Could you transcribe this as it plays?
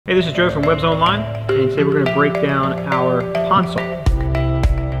Hey, this is Joe from Webb's Online, and today we're going to break down our pond salt.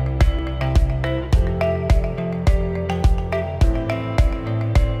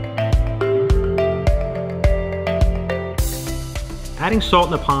 Adding salt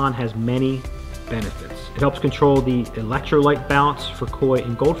in the pond has many benefits. It helps control the electrolyte balance for koi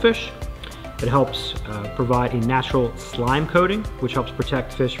and goldfish. It helps provide a natural slime coating, which helps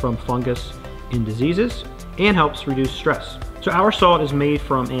protect fish from fungus and diseases, and helps reduce stress. So our salt is made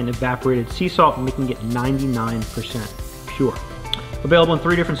from an evaporated sea salt, making it 99% pure. Available in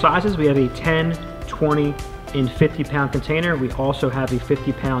 3 different sizes. We have a 10, 20, and 50 pound container. We also have a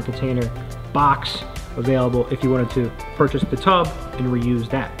 50 pound container box available if you wanted to purchase the tub and reuse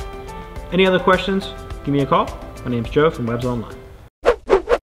that. Any other questions? Give me a call. My name's Joe from Webb's Online.